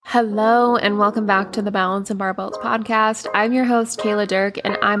Hello, and welcome back to the Balance and Barbells podcast. I'm your host, Kayla Dirk,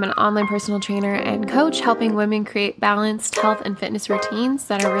 and I'm an online personal trainer and coach helping women create balanced health and fitness routines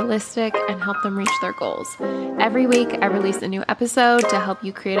that are realistic and help them reach their goals. Every week, I release a new episode to help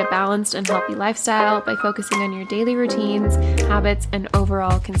you create a balanced and healthy lifestyle by focusing on your daily routines, habits, and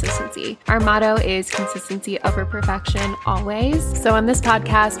overall consistency. Our motto is consistency over perfection always. So on this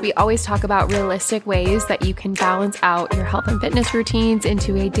podcast, we always talk about realistic ways that you can balance out your health and fitness routines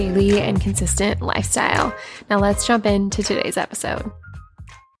into a daily and consistent lifestyle. Now let's jump into today's episode.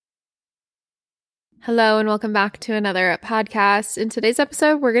 Hello and welcome back to another podcast. In today's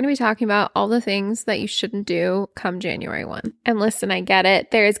episode, we're going to be talking about all the things that you shouldn't do come January 1. And listen, I get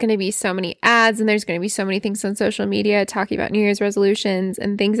it. There is going to be so many ads and there's going to be so many things on social media talking about New Year's resolutions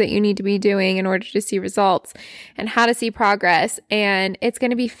and things that you need to be doing in order to see results and how to see progress. And it's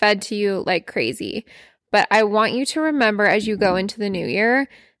going to be fed to you like crazy. But I want you to remember as you go into the new year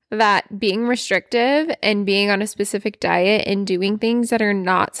that being restrictive and being on a specific diet and doing things that are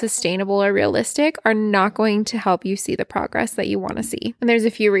not sustainable or realistic are not going to help you see the progress that you want to see. And there's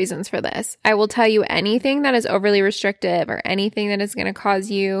a few reasons for this. I will tell you anything that is overly restrictive or anything that is going to cause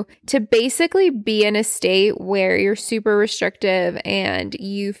you to basically be in a state where you're super restrictive and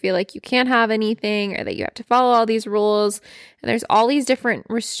you feel like you can't have anything or that you have to follow all these rules. And there's all these different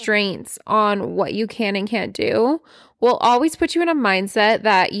restraints on what you can and can't do will always put you in a mindset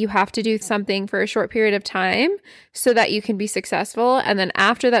that you have to do something for a short period of time so that you can be successful. And then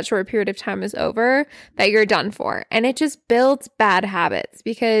after that short period of time is over, that you're done for. And it just builds bad habits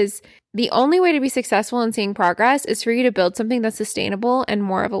because the only way to be successful in seeing progress is for you to build something that's sustainable and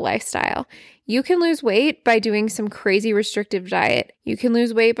more of a lifestyle. You can lose weight by doing some crazy restrictive diet. You can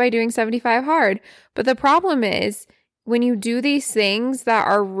lose weight by doing 75 hard. But the problem is when you do these things that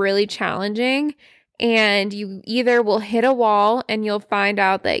are really challenging, and you either will hit a wall and you'll find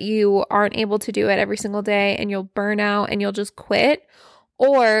out that you aren't able to do it every single day and you'll burn out and you'll just quit,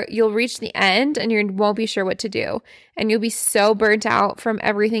 or you'll reach the end and you won't be sure what to do. And you'll be so burnt out from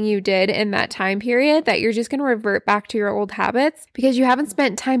everything you did in that time period that you're just going to revert back to your old habits because you haven't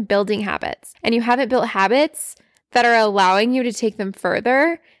spent time building habits and you haven't built habits that are allowing you to take them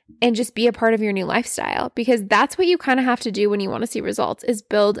further and just be a part of your new lifestyle, because that's what you kind of have to do when you want to see results is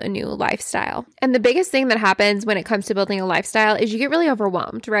build a new lifestyle. And the biggest thing that happens when it comes to building a lifestyle is you get really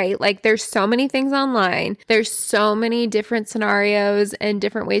overwhelmed, right? Like there's so many things online. There's so many different scenarios and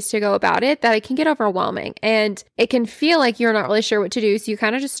different ways to go about it that it can get overwhelming and it can feel like you're not really sure what to do. So you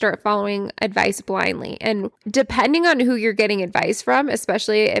kind of just start following advice blindly. And depending on who you're getting advice from,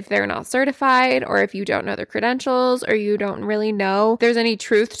 especially if they're not certified or if you don't know their credentials or you don't really know there's any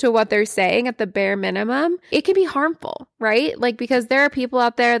truth to what they're saying at the bare minimum, it can be harmful, right? Like, because there are people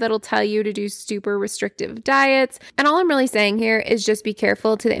out there that'll tell you to do super restrictive diets. And all I'm really saying here is just be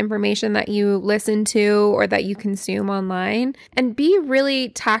careful to the information that you listen to or that you consume online and be really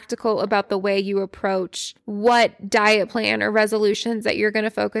tactical about the way you approach what diet plan or resolutions that you're going to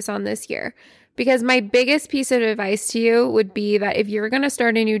focus on this year. Because my biggest piece of advice to you would be that if you're going to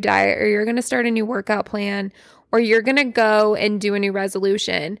start a new diet or you're going to start a new workout plan or you're going to go and do a new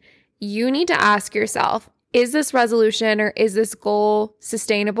resolution, you need to ask yourself, is this resolution or is this goal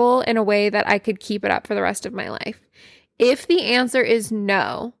sustainable in a way that I could keep it up for the rest of my life? If the answer is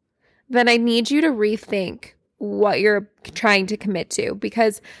no, then I need you to rethink what you're trying to commit to,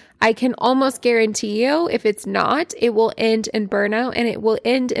 because I can almost guarantee you if it's not, it will end in burnout and it will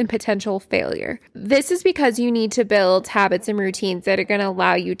end in potential failure. This is because you need to build habits and routines that are going to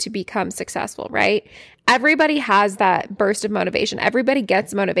allow you to become successful, right? Everybody has that burst of motivation. Everybody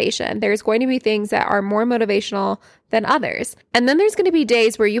gets motivation. There's going to be things that are more motivational than others. And then there's going to be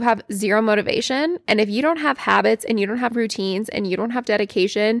days where you have zero motivation. And if you don't have habits and you don't have routines and you don't have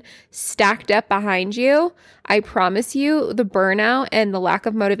dedication stacked up behind you, I promise you the burnout and the lack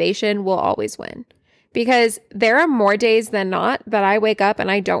of motivation will always win. Because there are more days than not that I wake up and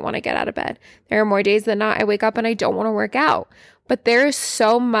I don't want to get out of bed. There are more days than not I wake up and I don't want to work out. But there is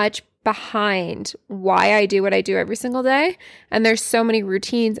so much behind why I do what I do every single day. And there's so many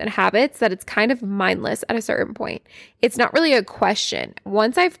routines and habits that it's kind of mindless at a certain point. It's not really a question.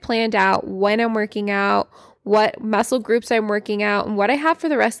 Once I've planned out when I'm working out, what muscle groups I'm working out, and what I have for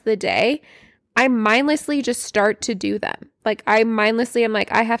the rest of the day, I mindlessly just start to do them. Like I'm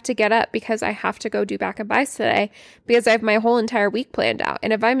like, I have to get up because I have to go do back and buys today because I have my whole entire week planned out.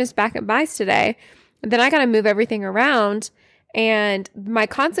 And if I miss back and buys today, then I got to move everything around. And my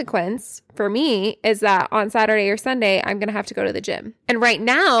consequence for me is that on Saturday or Sunday, I'm going to have to go to the gym. And right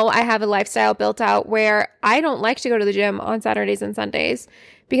now I have a lifestyle built out where I don't like to go to the gym on Saturdays and Sundays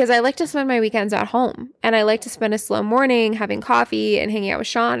because I like to spend my weekends at home, and I like to spend a slow morning having coffee and hanging out with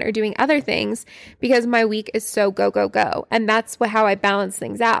Sean or doing other things because my week is so go, go, go. And that's how I balance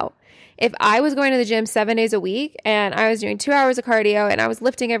things out. If I was going to the gym 7 days a week and I was doing 2 hours of cardio and I was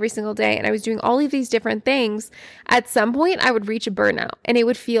lifting every single day and I was doing all of these different things, at some point I would reach a burnout and it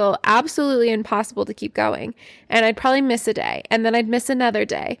would feel absolutely impossible to keep going. And I'd probably miss a day, and then I'd miss another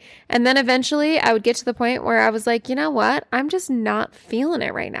day. And then eventually I would get to the point where I was like, you know what? I'm just not feeling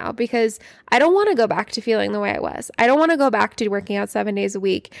it right now because I don't want to go back to feeling the way I was. I don't want to go back to working out 7 days a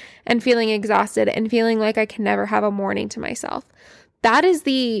week and feeling exhausted and feeling like I can never have a morning to myself. That is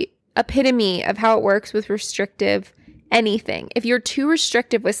the epitome of how it works with restrictive anything. If you're too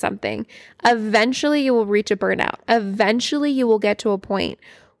restrictive with something, eventually you will reach a burnout. Eventually you will get to a point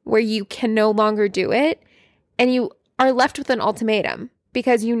where you can no longer do it and you are left with an ultimatum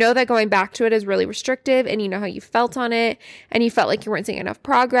because you know that going back to it is really restrictive and you know how you felt on it and you felt like you weren't seeing enough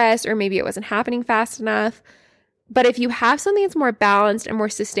progress or maybe it wasn't happening fast enough. But if you have something that's more balanced and more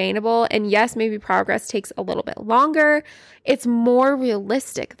sustainable, and yes, maybe progress takes a little bit longer, it's more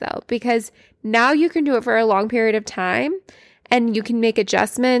realistic though, because now you can do it for a long period of time and you can make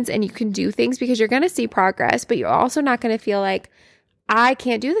adjustments and you can do things because you're going to see progress, but you're also not going to feel like, I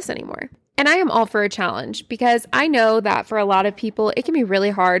can't do this anymore. And I am all for a challenge because I know that for a lot of people, it can be really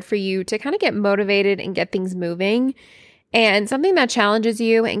hard for you to kind of get motivated and get things moving. And something that challenges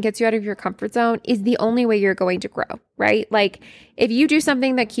you and gets you out of your comfort zone is the only way you're going to grow, right? Like if you do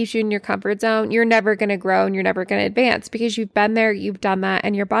something that keeps you in your comfort zone, you're never going to grow and you're never going to advance because you've been there, you've done that,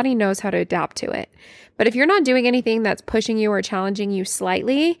 and your body knows how to adapt to it. But if you're not doing anything that's pushing you or challenging you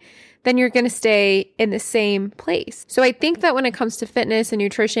slightly, then you're going to stay in the same place. So I think that when it comes to fitness and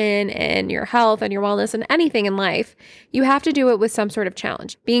nutrition and your health and your wellness and anything in life, you have to do it with some sort of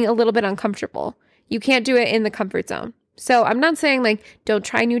challenge, being a little bit uncomfortable. You can't do it in the comfort zone. So I'm not saying like, don't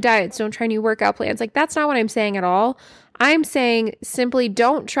try new diets, don't try new workout plans. Like that's not what I'm saying at all. I'm saying simply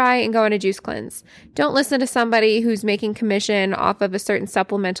don't try and go on a juice cleanse. Don't listen to somebody who's making commission off of a certain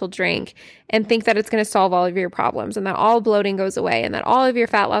supplemental drink and think that it's going to solve all of your problems and that all bloating goes away and that all of your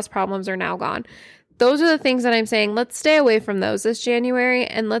fat loss problems are now gone. Those are the things that I'm saying. Let's stay away from those this January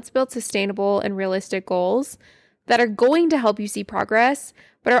and let's build sustainable and realistic goals that are going to help you see progress,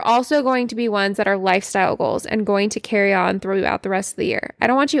 but are also going to be ones that are lifestyle goals and going to carry on throughout the rest of the year. I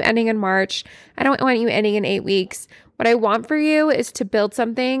don't want you ending in March. I don't want you ending in 8 weeks. What I want for you is to build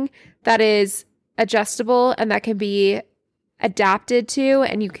something that is adjustable and that can be adapted to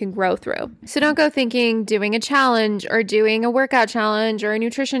and you can grow through. So don't go thinking doing a challenge or doing a workout challenge or a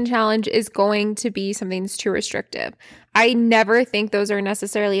nutrition challenge is going to be something that's too restrictive. I never think those are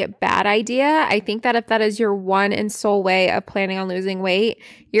necessarily a bad idea. I think that if that is your one and sole way of planning on losing weight,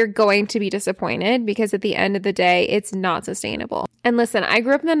 you're going to be disappointed because at the end of the day, it's not sustainable. And listen, I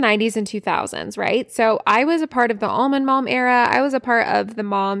grew up in the 90s and 2000s, right? So I was a part of the almond mom era. I was a part of the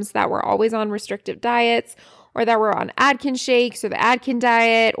moms that were always on restrictive diets or that were on Atkins shakes or the Atkins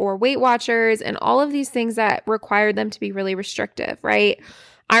diet or Weight Watchers and all of these things that required them to be really restrictive, right?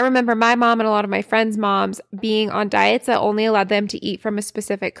 I remember my mom and a lot of my friends' moms being on diets that only allowed them to eat from a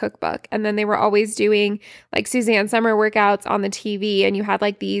specific cookbook. And then they were always doing like Suzanne Summer workouts on the TV. And you had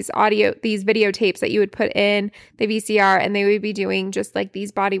like these videotapes that you would put in the VCR and they would be doing just like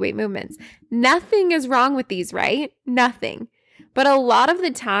these body weight movements. Nothing is wrong with these, right? Nothing. But a lot of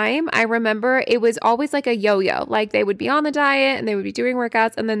the time, I remember it was always like a yo-yo. Like they would be on the diet and they would be doing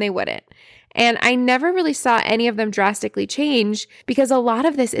workouts and then they wouldn't. And I never really saw any of them drastically change because a lot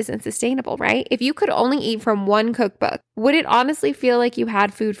of this isn't sustainable, right? If you could only eat from one cookbook, would it honestly feel like you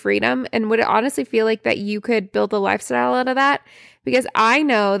had food freedom? And would it honestly feel like that you could build a lifestyle out of that? Because I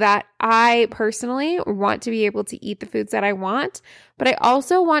know that I personally want to be able to eat the foods that I want, but I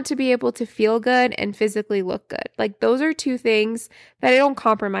also want to be able to feel good and physically look good. Like those are two things that I don't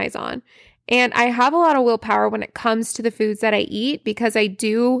compromise on. And I have a lot of willpower when it comes to the foods that I eat because I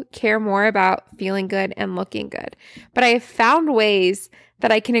do care more about feeling good and looking good. But I have found ways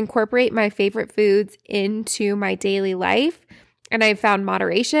that I can incorporate my favorite foods into my daily life. And I've found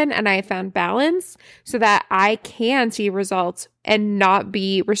moderation and I have found balance so that I can see results and not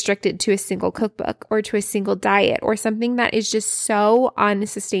be restricted to a single cookbook or to a single diet or something that is just so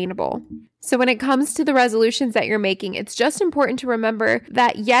unsustainable. So when it comes to the resolutions that you're making, it's just important to remember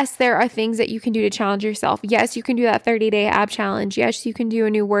that yes, there are things that you can do to challenge yourself. Yes, you can do that 30-day ab challenge. Yes, you can do a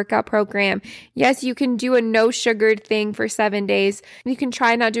new workout program. Yes, you can do a no sugared thing for 7 days. You can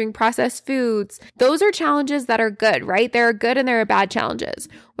try not doing processed foods. Those are challenges that are good, right? There are good and there are bad challenges.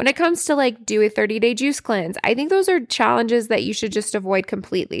 When it comes to like do a 30-day juice cleanse, I think those are challenges that you should just avoid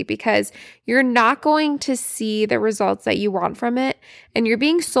completely because you're not going to see the results that you want from it and you're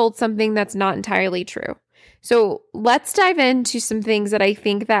being sold something that's not entirely true. So let's dive into some things that I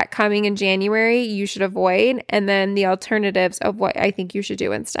think that coming in January you should avoid and then the alternatives of what I think you should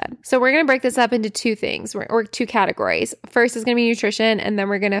do instead. So we're going to break this up into two things or two categories. First is going to be nutrition and then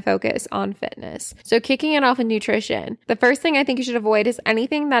we're going to focus on fitness. So kicking it off in nutrition, the first thing I think you should avoid is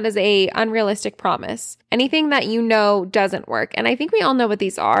anything that is a unrealistic promise. Anything that you know doesn't work. And I think we all know what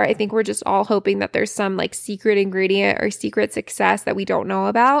these are. I think we're just all hoping that there's some like secret ingredient or secret success that we don't know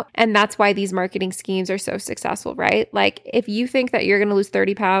about. And that's why these marketing schemes are so successful, right? Like if you think that you're going to lose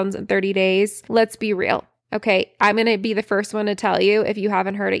 30 pounds in 30 days, let's be real. Okay, I'm going to be the first one to tell you, if you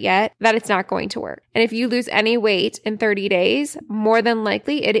haven't heard it yet, that it's not going to work. And if you lose any weight in 30 days, more than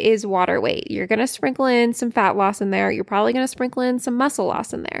likely it is water weight. You're going to sprinkle in some fat loss in there. You're probably going to sprinkle in some muscle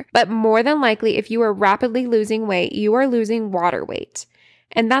loss in there. But more than likely, if you are rapidly losing weight, you are losing water weight.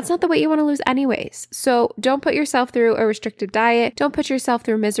 And that's not the weight you want to lose anyways. So don't put yourself through a restrictive diet. Don't put yourself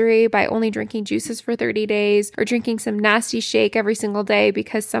through misery by only drinking juices for 30 days or drinking some nasty shake every single day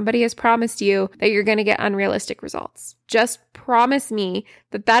because somebody has promised you that you're going to get unrealistic results. Just promise me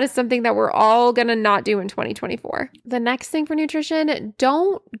that that is something that we're all going to not do in 2024. The next thing for nutrition,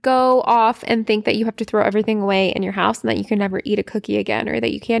 don't go off and think that you have to throw everything away in your house and that you can never eat a cookie again or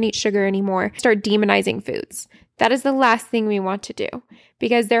that you can't eat sugar anymore. Start demonizing foods. That is the last thing we want to do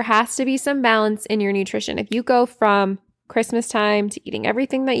because there has to be some balance in your nutrition. If you go from Christmas time to eating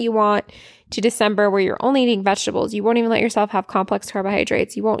everything that you want to December where you're only eating vegetables, you won't even let yourself have complex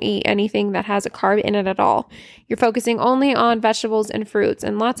carbohydrates. You won't eat anything that has a carb in it at all. You're focusing only on vegetables and fruits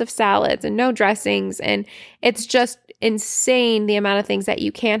and lots of salads and no dressings. And it's just insane the amount of things that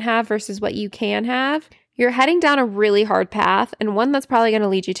you can have versus what you can have. You're heading down a really hard path and one that's probably going to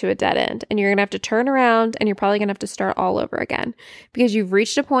lead you to a dead end. And you're going to have to turn around and you're probably going to have to start all over again because you've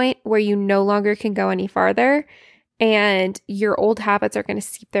reached a point where you no longer can go any farther and your old habits are going to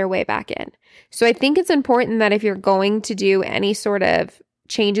seep their way back in. So I think it's important that if you're going to do any sort of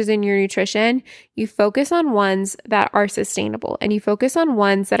changes in your nutrition, you focus on ones that are sustainable and you focus on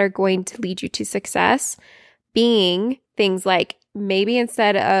ones that are going to lead you to success, being things like maybe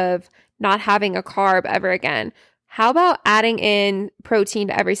instead of not having a carb ever again, how about adding in protein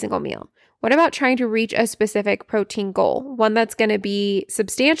to every single meal? What about trying to reach a specific protein goal, one that's going to be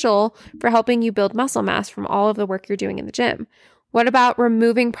substantial for helping you build muscle mass from all of the work you're doing in the gym? What about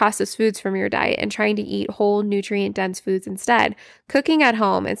removing processed foods from your diet and trying to eat whole nutrient-dense foods instead? Cooking at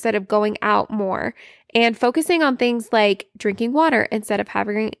home instead of going out more and focusing on things like drinking water instead of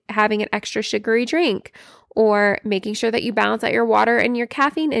having an extra sugary drink or making sure that you balance out your water and your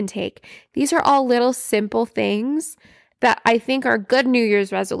caffeine intake. These are all little simple things that I think are good New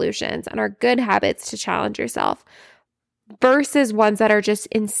Year's resolutions and are good habits to challenge yourself versus ones that are just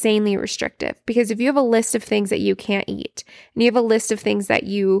insanely restrictive. Because if you have a list of things that you can't eat and you have a list of things that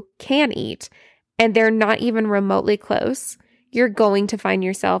you can eat and they're not even remotely close, you're going to find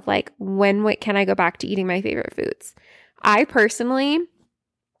yourself like, when can I go back to eating my favorite foods? I personally,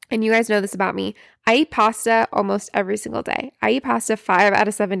 and you guys know this about me, I eat pasta almost every single day. I eat pasta 5 out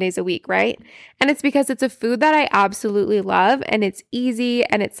of 7 days a week, right? And it's because it's a food that I absolutely love and it's easy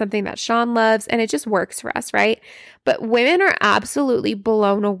and it's something that Sean loves and it just works for us, right? But women are absolutely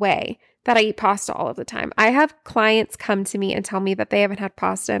blown away that I eat pasta all of the time. I have clients come to me and tell me that they haven't had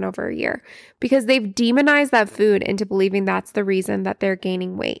pasta in over a year because they've demonized that food into believing that's the reason that they're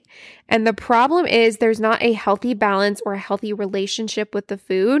gaining weight. And the problem is there's not a healthy balance or a healthy relationship with the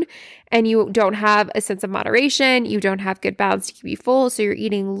food, and you don't have a sense of moderation. You don't have good balance to keep you full. So you're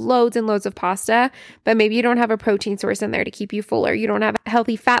eating loads and loads of pasta, but maybe you don't have a protein source in there to keep you fuller. You don't have a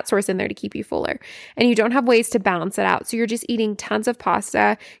healthy fat source in there to keep you fuller, and you don't have ways to balance it out. So you're just eating tons of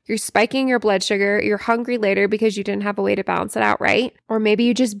pasta. You're spiking your blood sugar. You're hungry later because you didn't have a way to balance it out, right? Or maybe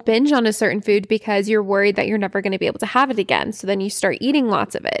you just binge on a certain food because you're worried that you're never going to be able to have it again. So then you start eating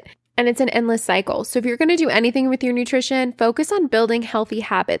lots of it. And it's an endless cycle. So if you're going to do anything with your nutrition, focus on building healthy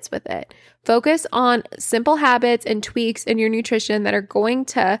habits with it. Focus on simple habits and tweaks in your nutrition that are going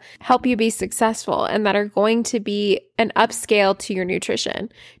to help you be successful and that are going to be an upscale to your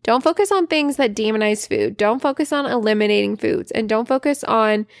nutrition. Don't focus on things that demonize food. Don't focus on eliminating foods, and don't focus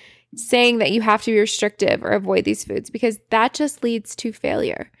on saying that you have to be restrictive or avoid these foods, because that just leads to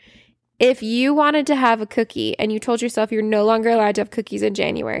failure. If you wanted to have a cookie and you told yourself you're no longer allowed to have cookies in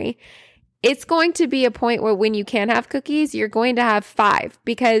January, it's going to be a point where when you can have cookies, you're going to have 5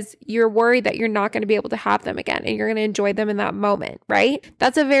 because you're worried that you're not going to be able to have them again and you're going to enjoy them in that moment, right?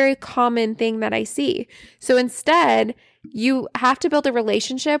 That's a very common thing that I see. So instead, you have to build a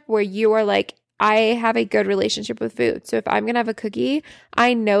relationship where you are like, I have a good relationship with food. So if I'm going to have a cookie,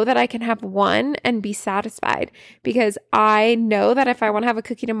 I know that I can have one and be satisfied, because I know that if I want to have a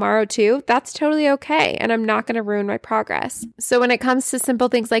cookie tomorrow too, that's totally okay. And I'm not going to ruin my progress. So when it comes to simple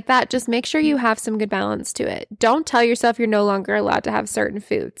things like that, just make sure you have some good balance to it. Don't tell yourself you're no longer allowed to have certain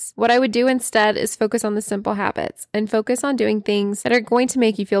foods. What I would do instead is focus on the simple habits and focus on doing things that are going to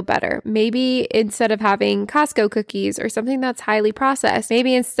make you feel better. Maybe instead of having Costco cookies or something that's highly processed,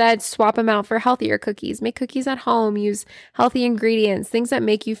 maybe instead swap them out for healthier cookies. Make cookies at home, use healthy ingredients, things that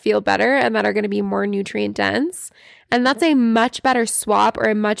make you feel better and that are going to be more nutrient dense. And that's a much better swap or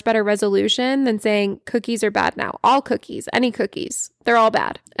a much better resolution than saying cookies are bad now. All cookies, any cookies, they're all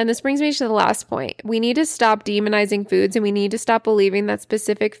bad. And this brings me to the last point. We need to stop demonizing foods, and we need to stop believing that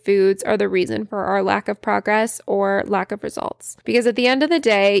specific foods are the reason for our lack of progress or lack of results. Because at the end of the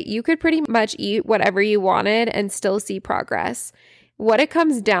day, you could pretty much eat whatever you wanted and still see progress. What it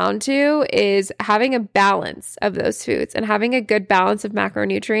comes down to is having a balance of those foods and having a good balance of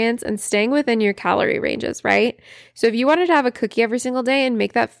macronutrients and staying within your calorie ranges, right? So if you wanted to have a cookie every single day and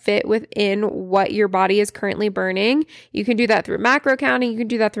make that fit within what your body is currently burning, you can do that through macro counting. You can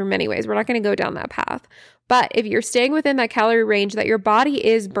do that through many ways. We're not going to go down that path. But if you're staying within that calorie range that your body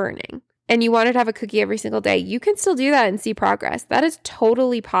is burning, and you wanted to have a cookie every single day, you can still do that and see progress. That is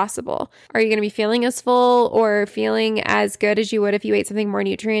totally possible. Are you going to be feeling as full or feeling as good as you would if you ate something more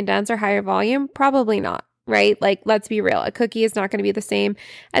nutrient dense or higher volume? Probably not, right? Like, let's be real. A cookie is not going to be the same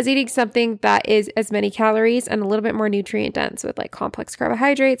as eating something that is as many calories and a little bit more nutrient dense with like complex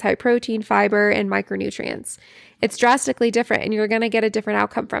carbohydrates, high protein, fiber, and micronutrients. It's drastically different, and you're going to get a different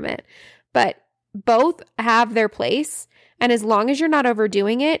outcome from it. But both have their place. And as long as you're not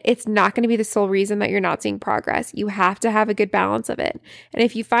overdoing it, it's not going to be the sole reason that you're not seeing progress. You have to have a good balance of it. And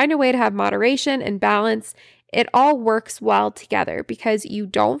if you find a way to have moderation and balance, it all works well together, because you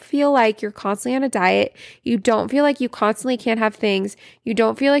don't feel like you're constantly on a diet. You don't feel like you constantly can't have things. You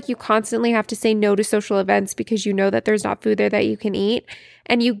don't feel like you constantly have to say no to social events because you know that there's not food there that you can eat.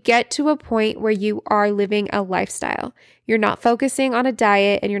 And you get to a point where you are living a lifestyle. You're not focusing on a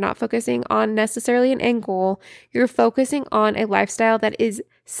diet, and you're not focusing on necessarily an end goal. You're focusing on a lifestyle that is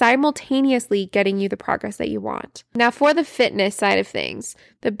simultaneously getting you the progress that you want. Now, for the fitness side of things,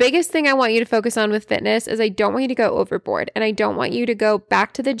 the biggest thing I want you to focus on with fitness is I don't want you to go overboard, and I don't want you to go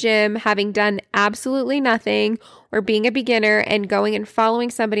back to the gym having done absolutely nothing, or being a beginner and going and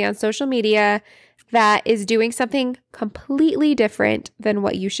following somebody on social media that is doing something completely different than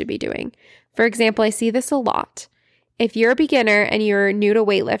what you should be doing. For example, I see this a lot. If you're a beginner and you're new to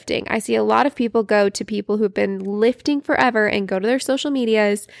weightlifting, I see a lot of people go to people who've been lifting forever and go to their social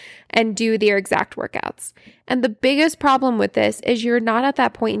medias and do their exact workouts. And the biggest problem with this is you're not at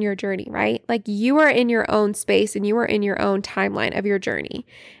that point in your journey, right? Like, you are in your own space and you are in your own timeline of your journey.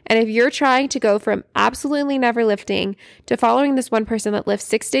 And if you're trying to go from absolutely never lifting to following this one person that lifts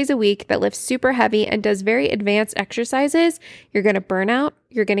 6 days a week, that lifts super heavy and does very advanced exercises, you're going to burn out,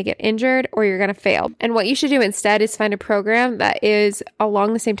 you're going to get injured, or you're going to fail. And what you should do instead is find a program that is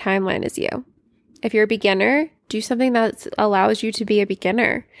along the same timeline as you. If you're a beginner, do something that allows you to be a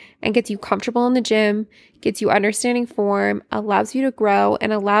beginner and gets you comfortable in the gym, gets you understanding form, allows you to grow,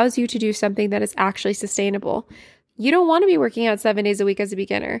 and allows you to do something that is actually sustainable. You don't want to be working out 7 days a week as a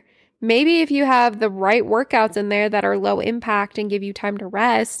beginner. Maybe if you have the right workouts in there that are low impact and give you time to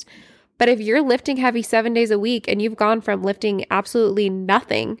rest. But if you're lifting heavy 7 days a week and you've gone from lifting absolutely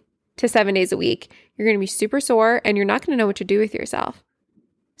nothing to 7 days a week, you're going to be super sore and you're not going to know what to do with yourself.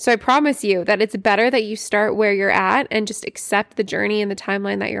 So I promise you that it's better that you start where you're at and just accept the journey and the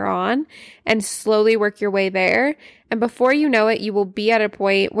timeline that you're on and slowly work your way there. And before you know it, you will be at a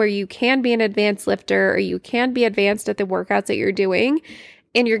point where you can be an advanced lifter, or you can be advanced at the workouts that you're doing.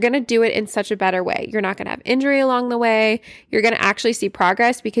 And you're going to do it in such a better way. You're not going to have injury along the way. You're going to actually see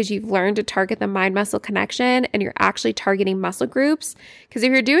progress because you've learned to target the mind-muscle connection, and you're actually targeting muscle groups. Because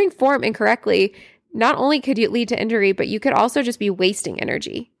if you're doing form incorrectly, not only could it lead to injury, but you could also just be wasting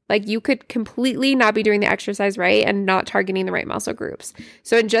energy. Like you could completely not be doing the exercise right and not targeting the right muscle groups.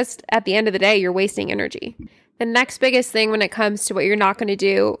 So just at the end of the day, you're wasting energy. The next biggest thing when it comes to what you're not going to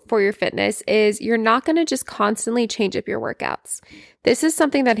do for your fitness is you're not going to just constantly change up your workouts. This is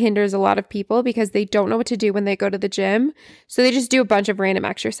something that hinders a lot of people because they don't know what to do when they go to the gym. So they just do a bunch of random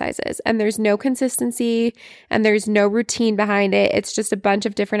exercises and there's no consistency and there's no routine behind it. It's just a bunch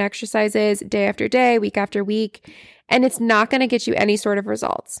of different exercises day after day, week after week, and it's not going to get you any sort of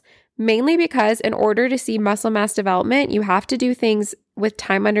results. Mainly because in order to see muscle mass development, you have to do things with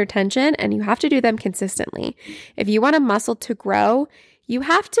time under tension and you have to do them consistently. If you want a muscle to grow, you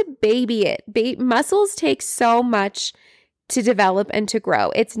have to baby it. Muscles take so much to develop and to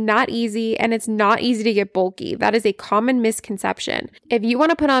grow. It's not easy and it's not easy to get bulky. That is a common misconception. If you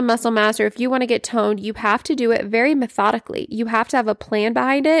want to put on muscle mass or if you want to get toned, you have to do it very methodically. You have to have a plan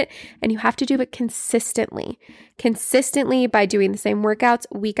behind it and you have to do it consistently by doing the same workouts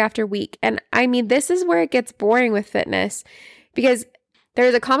week after week. And I mean, this is where it gets boring with fitness because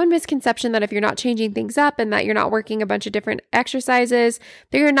there's a common misconception that if you're not changing things up and that you're not working a bunch of different exercises,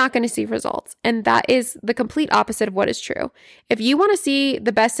 that you're not going to see results. And that is the complete opposite of what is true. If you want to see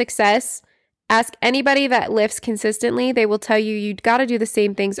the best success, ask anybody that lifts consistently. They will tell you you got to do the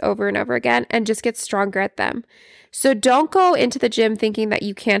same things over and over again and just get stronger at them. So don't go into the gym thinking that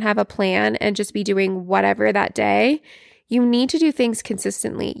you can't have a plan and just be doing whatever that day. You need to do things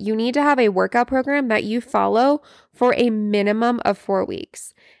consistently. You need to have a workout program that you follow for a minimum of 4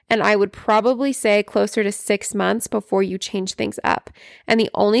 weeks. And I would probably say closer to 6 months before you change things up. And the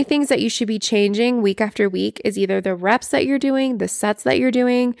only things that you should be changing week after week is either the reps that you're doing, the sets that you're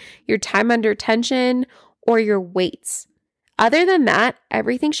doing, your time under tension, or your weights. Other than that,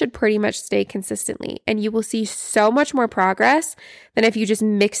 everything should pretty much stay consistently. And you will see so much more progress than if you just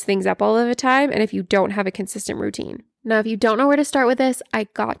mix things up all of the time and if you don't have a consistent routine. Now, if you don't know where to start with this, I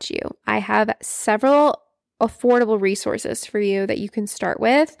got you. I have several affordable resources for you that you can start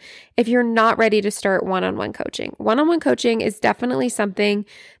with if you're not ready to start one-on-one coaching. One-on-one coaching is definitely something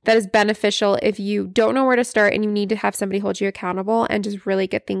that is beneficial if you don't know where to start and you need to have somebody hold you accountable and just really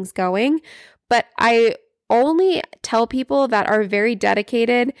get things going. But I only tell people that are very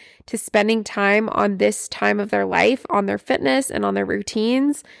dedicated to spending time on this time of their life, on their fitness and on their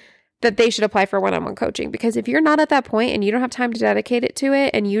routines, that they should apply for one-on-one coaching. Because if you're not at that point and you don't have time to dedicate it to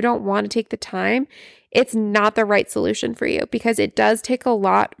it and you don't want to take the time, it's not the right solution for you because it does take a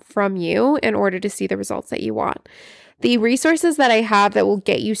lot from you in order to see the results that you want. The resources that I have that will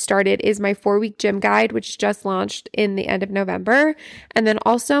get you started is my 4-week gym guide, which just launched in the end of November. And then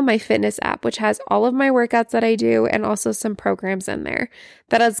also my fitness app, which has all of my workouts that I do and also some programs in there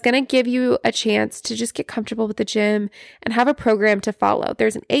that is going to give you a chance to just get comfortable with the gym and have a program to follow.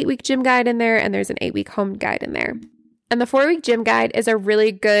 There's an 8-week gym guide in there and there's an 8-week home guide in there. And the 4-week gym guide is a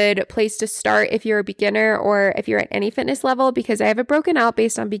really good place to start if you're a beginner or if you're at any fitness level because I have it broken out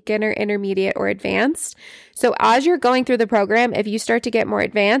based on beginner, intermediate, or advanced. So as you're going through the program, if you start to get more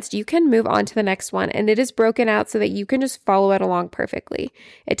advanced, you can move on to the next one. And it is broken out so that you can just follow it along perfectly.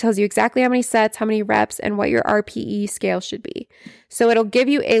 It tells you exactly how many sets, how many reps, and what your RPE scale should be. So it'll give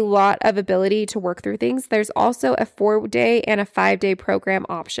you a lot of ability to work through things. There's also a 4-day and a 5-day program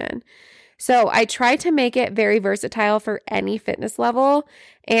option. So I try to make it very versatile for any fitness level.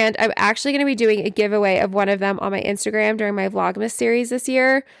 And I'm actually going to be doing a giveaway of one of them on my Instagram during my Vlogmas series this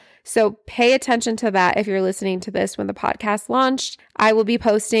year. So pay attention to that if you're listening to this when the podcast launched. I will be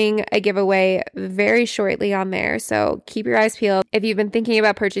posting a giveaway very shortly on there. So keep your eyes peeled if you've been thinking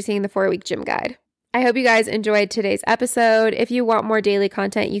about purchasing the 4-week gym guide. I hope you guys enjoyed today's episode. If you want more daily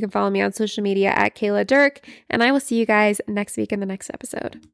content, you can follow me on social media at Kayla Dirk. And I will see you guys next week in the next episode.